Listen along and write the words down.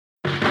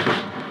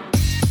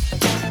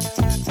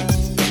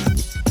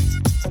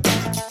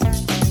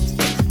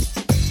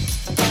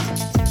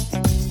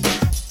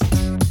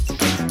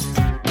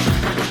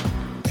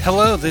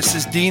Hello, this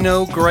is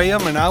Dino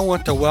Graham, and I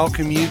want to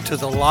welcome you to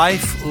the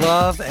Life,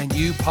 Love, and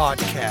You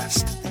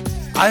podcast.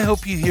 I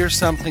hope you hear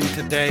something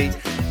today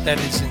that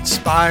is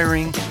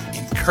inspiring,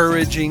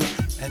 encouraging,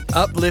 and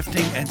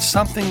uplifting, and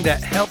something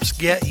that helps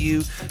get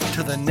you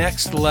to the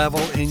next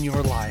level in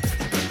your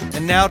life.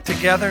 And now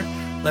together,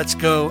 let's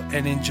go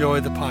and enjoy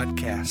the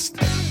podcast.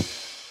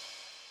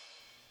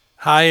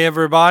 Hi,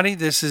 everybody.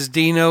 This is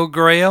Dino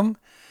Graham,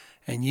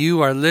 and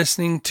you are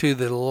listening to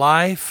the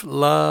Life,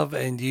 Love,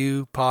 and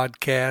You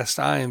podcast.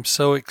 I am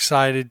so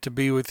excited to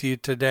be with you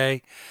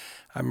today.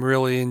 I'm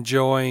really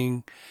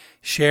enjoying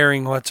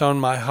sharing what's on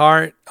my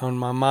heart, on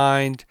my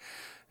mind,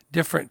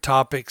 different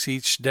topics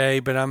each day,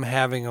 but I'm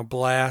having a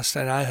blast,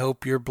 and I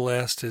hope you're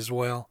blessed as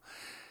well.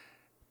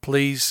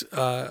 Please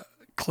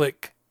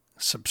click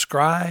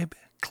subscribe,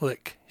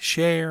 click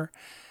share,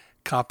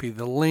 copy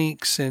the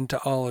link, send to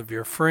all of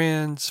your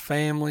friends,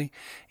 family,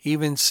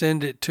 even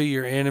send it to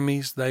your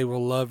enemies. They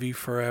will love you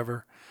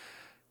forever.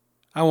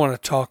 I want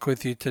to talk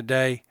with you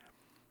today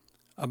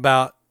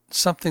about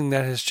something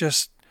that has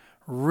just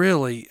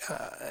really,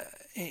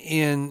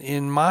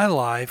 in my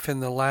life, in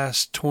the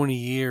last 20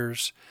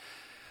 years,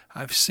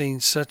 I've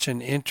seen such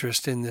an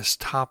interest in this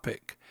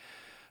topic.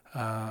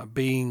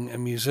 Being a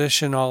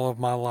musician all of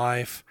my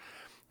life,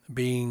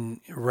 being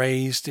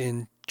raised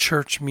in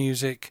church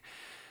music,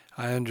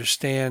 I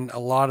understand a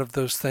lot of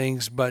those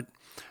things, but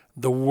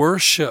the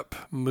worship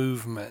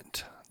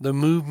movement, the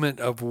movement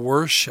of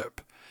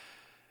worship,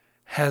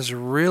 has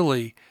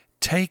really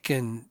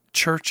taken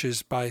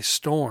churches by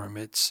storm.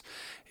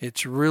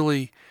 It's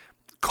really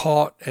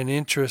caught an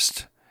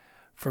interest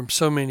from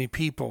so many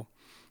people.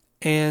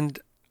 And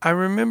I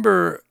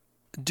remember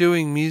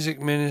doing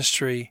music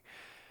ministry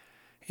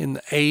in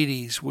the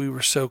 80s. We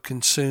were so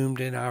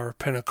consumed in our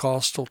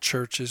Pentecostal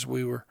churches.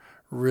 We were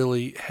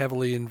really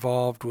heavily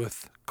involved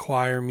with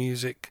choir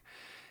music,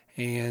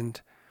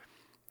 and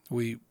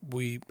we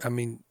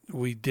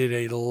did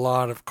a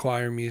lot of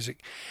choir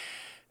music.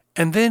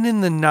 And then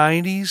in the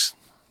 90s,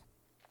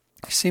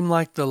 it seemed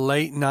like the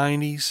late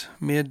 90s,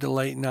 mid to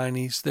late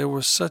 90s, there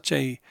was such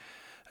a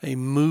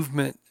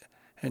movement,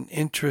 an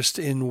interest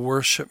in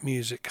worship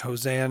music.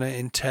 Hosanna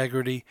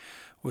Integrity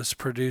was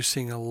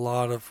producing a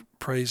lot of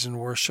praise and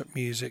worship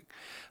music.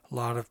 A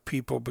lot of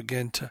people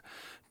began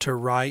to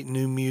write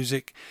new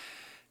music.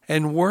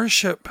 And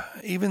worship,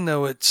 even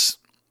though it's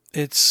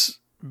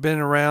been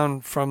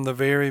around from the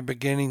very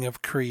beginning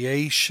of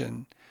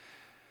creation,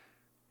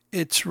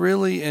 it's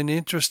really an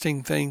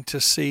interesting thing to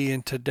see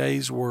in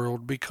today's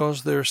world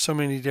because there are so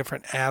many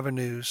different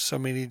avenues, so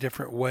many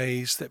different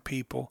ways that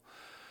people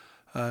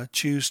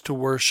choose to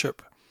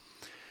worship.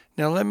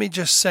 Now, let me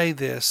just say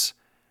this.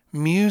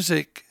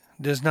 Music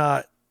does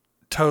not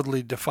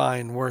totally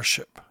define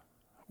worship.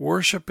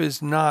 Worship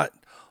is not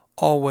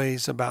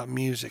always about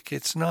music.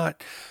 It's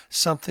not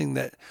something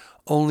that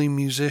only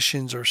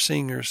musicians or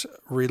singers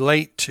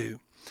relate to.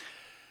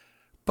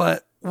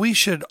 But we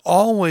should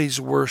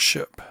always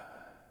worship,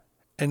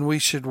 and we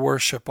should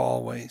worship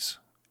always,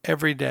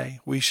 every day.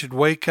 We should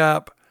wake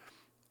up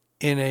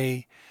in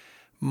a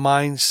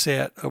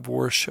mindset of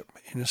worship,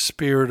 in a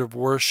spirit of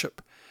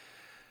worship.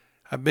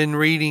 I've been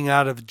reading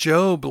out of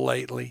Job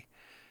lately,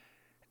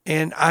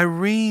 and I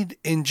read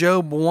in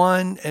Job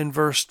 1 and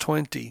verse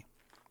 20.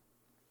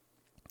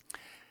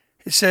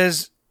 It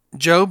says,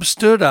 Job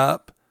stood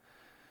up,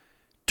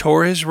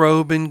 tore his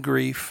robe in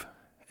grief,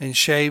 and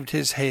shaved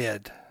his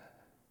head.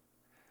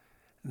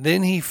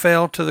 Then he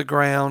fell to the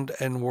ground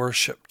and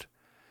worshipped.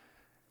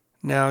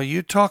 Now,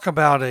 you talk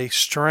about a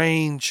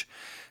strange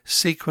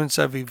sequence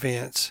of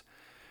events.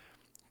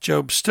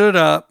 Job stood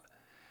up,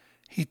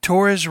 he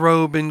tore his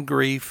robe in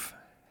grief,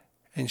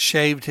 and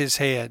shaved his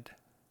head.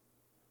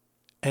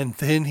 And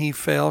then he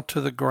fell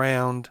to the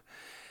ground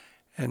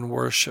and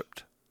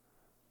worshipped.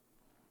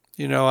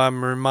 You know,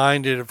 I'm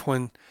reminded of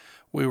when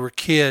we were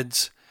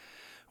kids.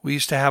 We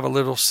used to have a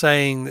little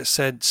saying that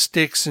said,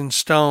 "Sticks and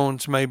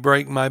stones may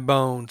break my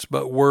bones,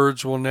 but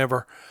words will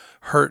never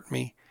hurt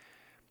me."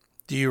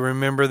 Do you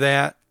remember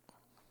that?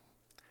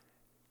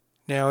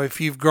 Now, if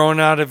you've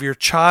grown out of your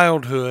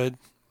childhood,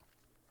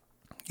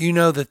 you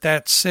know that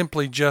that's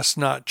simply just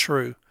not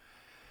true.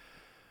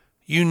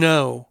 You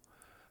know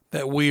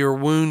that we are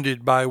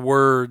wounded by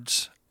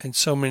words and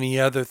so many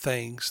other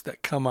things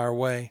that come our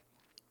way.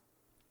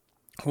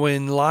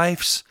 When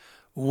life's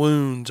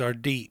wounds are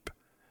deep,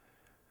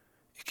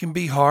 it can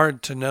be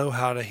hard to know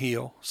how to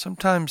heal.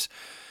 Sometimes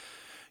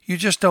you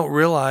just don't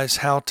realize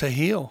how to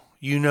heal.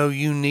 You know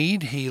you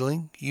need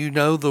healing. You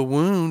know the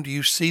wound.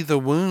 You see the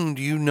wound.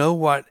 You know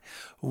what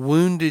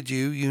wounded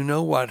you. You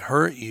know what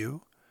hurt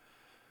you.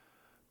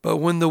 But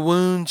when the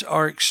wounds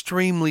are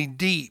extremely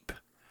deep,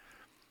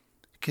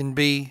 it can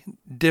be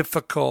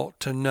difficult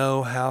to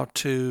know how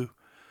to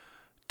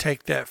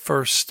take that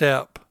first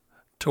step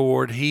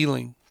toward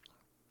healing.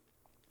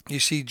 You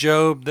see,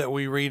 Job that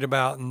we read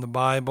about in the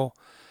Bible,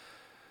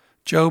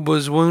 Job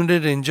was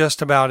wounded in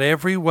just about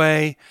every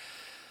way,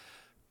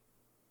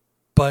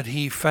 but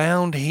he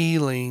found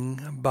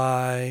healing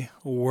by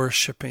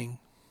worshiping.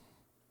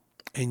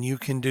 And you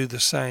can do the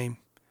same.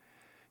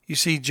 You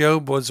see,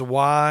 Job was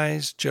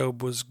wise,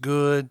 Job was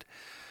good,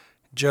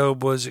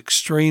 Job was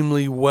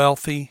extremely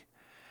wealthy.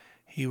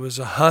 He was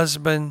a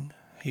husband,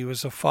 he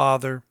was a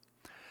father.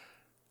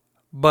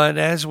 But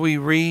as we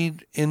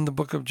read in the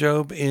book of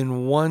Job,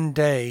 in one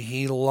day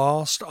he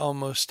lost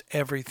almost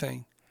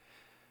everything.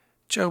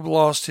 Job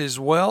lost his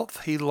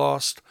wealth, he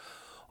lost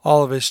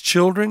all of his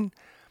children,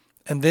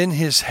 and then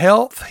his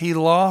health he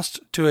lost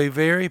to a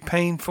very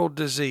painful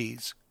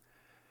disease.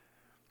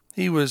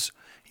 He was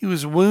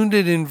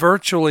wounded in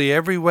virtually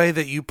every way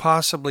that you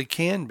possibly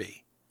can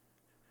be.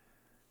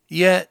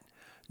 Yet,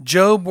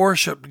 Job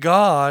worshiped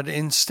God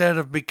instead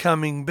of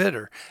becoming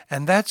bitter.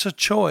 And that's a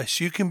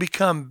choice. You can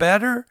become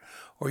better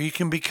or you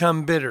can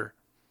become bitter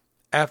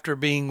after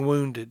being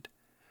wounded.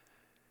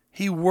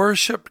 He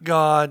worshiped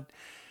God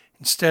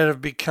instead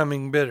of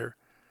becoming bitter.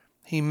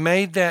 He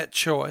made that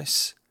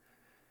choice.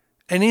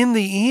 And in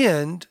the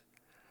end,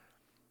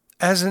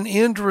 as an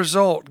end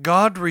result,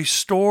 God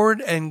restored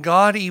and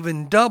God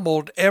even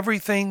doubled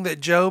everything that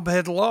Job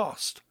had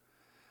lost.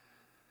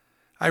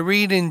 I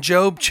read in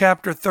Job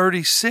chapter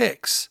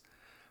 36,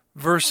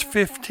 verse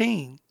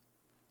 15.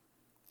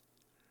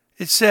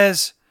 It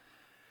says,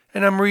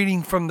 and I'm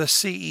reading from the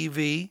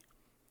CEV.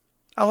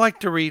 I like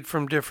to read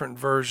from different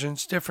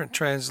versions, different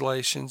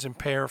translations and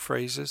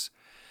paraphrases.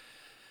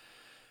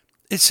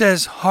 It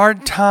says,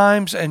 hard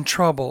times and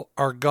trouble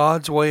are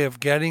God's way of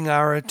getting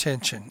our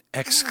attention!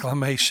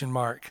 Exclamation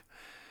mark.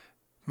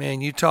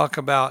 Man, you talk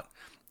about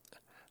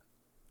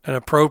an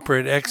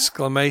appropriate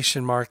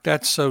exclamation mark.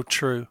 That's so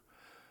true.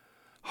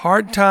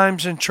 Hard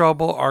times and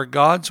trouble are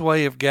God's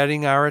way of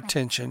getting our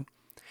attention.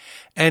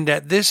 And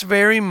at this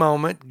very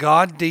moment,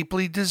 God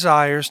deeply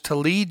desires to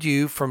lead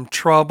you from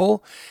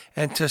trouble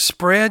and to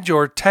spread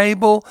your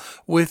table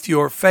with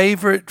your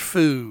favorite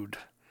food.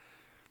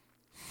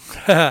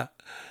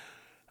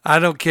 I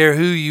don't care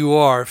who you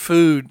are.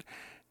 Food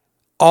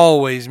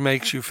always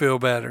makes you feel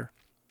better.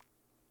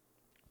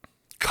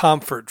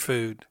 Comfort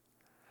food.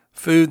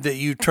 Food that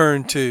you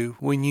turn to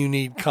when you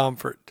need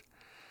comfort.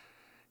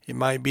 It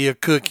might be a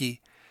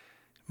cookie.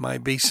 It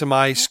might be some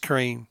ice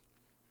cream.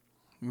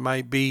 It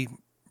might be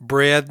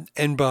bread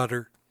and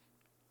butter.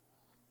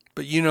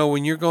 But you know,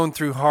 when you're going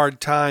through hard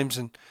times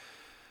and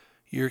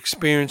you're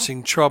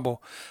experiencing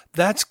trouble,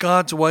 that's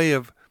God's way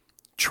of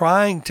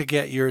trying to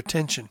get your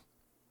attention.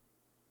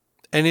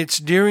 And it's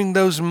during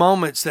those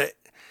moments that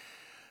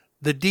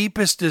the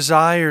deepest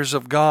desires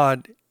of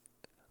God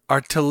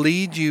are to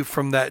lead you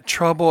from that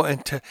trouble,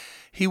 and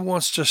He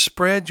wants to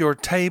spread your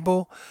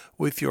table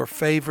with your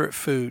favorite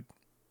food.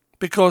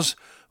 Because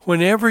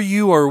whenever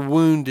you are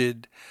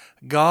wounded,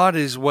 God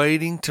is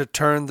waiting to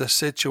turn the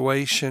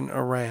situation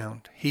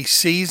around. He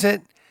sees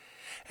it,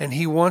 and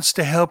He wants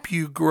to help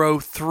you grow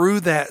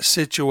through that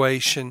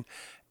situation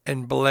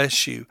and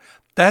bless you.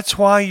 That's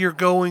why you're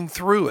going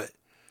through it.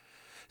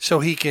 So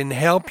He can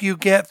help you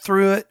get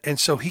through it, and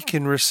so He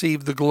can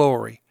receive the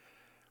glory.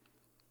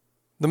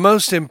 The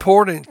most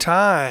important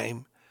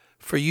time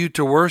for you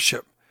to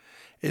worship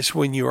is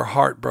when you are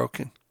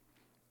heartbroken.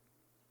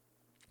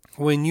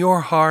 When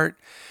your heart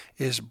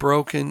is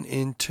broken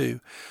in two.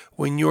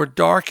 When your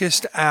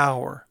darkest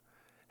hour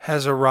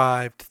has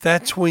arrived,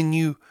 that's when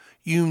you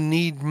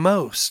need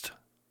most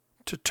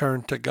to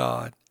turn to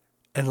God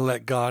and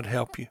let God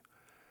help you.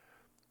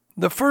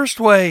 The first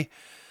way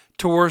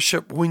to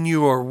worship when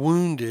you are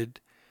wounded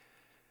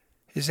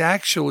is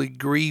actually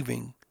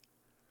grieving.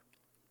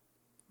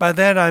 By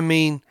that I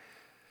mean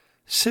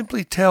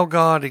simply tell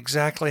God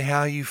exactly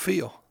how you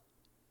feel.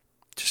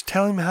 Just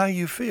tell Him how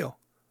you feel.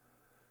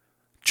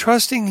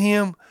 Trusting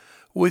Him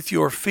with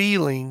your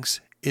feelings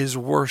is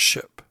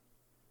worship.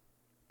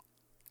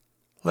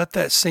 Let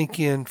that sink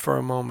in for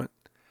a moment.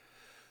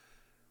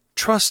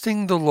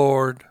 Trusting the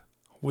Lord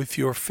with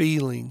your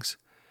feelings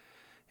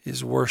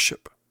is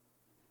worship.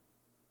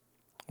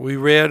 We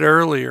read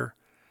earlier,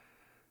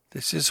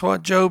 this is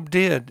what Job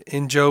did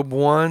in Job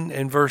 1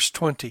 and verse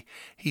 20.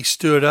 He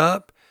stood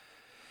up,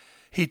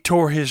 he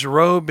tore his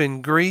robe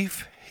in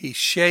grief, he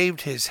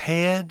shaved his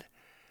head,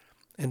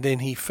 and then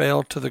he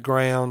fell to the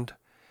ground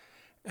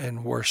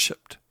and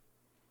worshiped.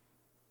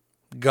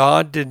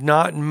 God did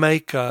not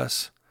make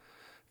us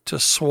to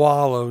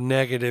swallow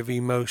negative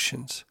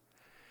emotions.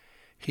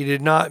 He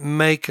did not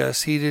make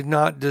us, He did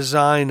not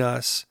design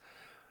us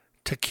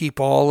to keep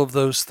all of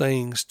those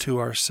things to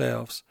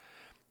ourselves.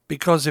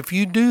 Because if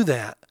you do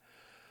that,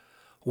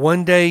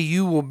 one day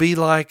you will be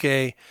like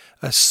a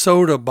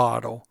soda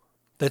bottle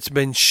that's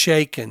been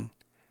shaken,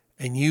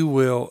 and you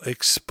will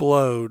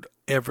explode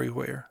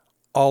everywhere,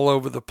 all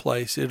over the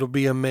place. It'll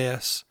be a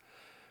mess.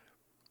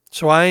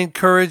 So I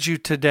encourage you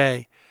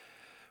today,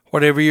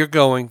 whatever you're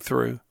going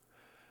through,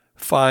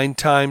 find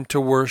time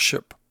to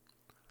worship.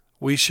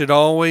 We should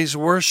always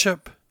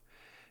worship,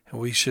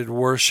 and we should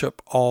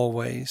worship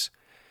always.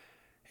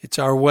 It's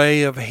our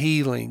way of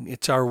healing.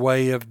 It's our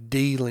way of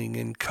dealing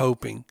and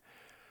coping.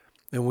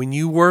 And when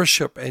you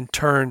worship and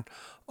turn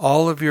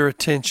all of your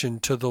attention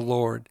to the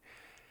Lord,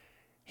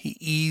 He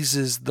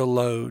eases the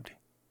load.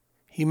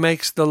 He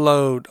makes the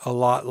load a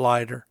lot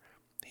lighter.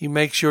 He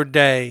makes your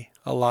day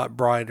a lot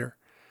brighter.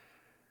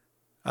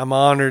 I'm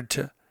honored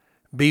to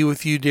be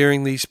with you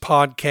during these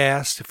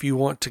podcasts. If you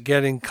want to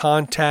get in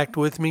contact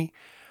with me,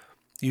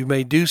 you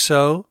may do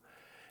so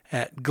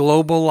at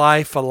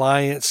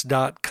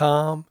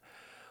globallifealliance.com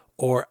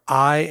or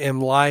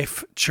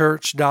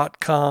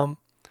iamlifechurch.com.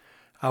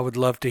 I would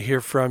love to hear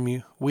from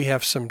you. We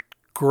have some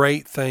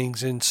great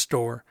things in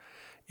store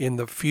in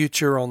the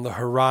future on the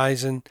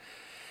horizon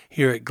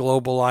here at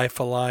Global Life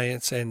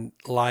Alliance and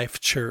Life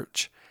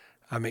Church.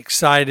 I'm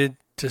excited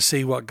to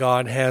see what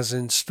God has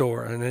in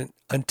store. And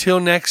until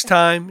next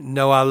time,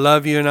 know I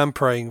love you and I'm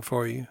praying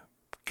for you.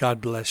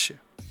 God bless you.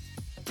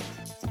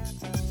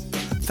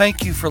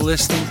 Thank you for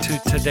listening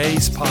to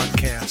today's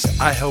podcast.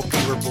 I hope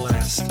you were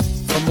blessed.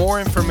 For more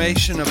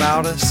information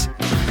about us,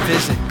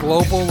 visit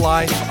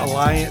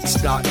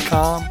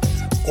globallifealliance.com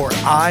or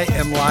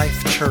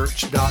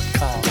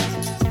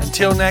iamlifechurch.com.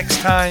 Until next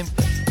time,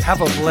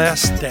 have a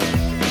blessed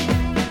day.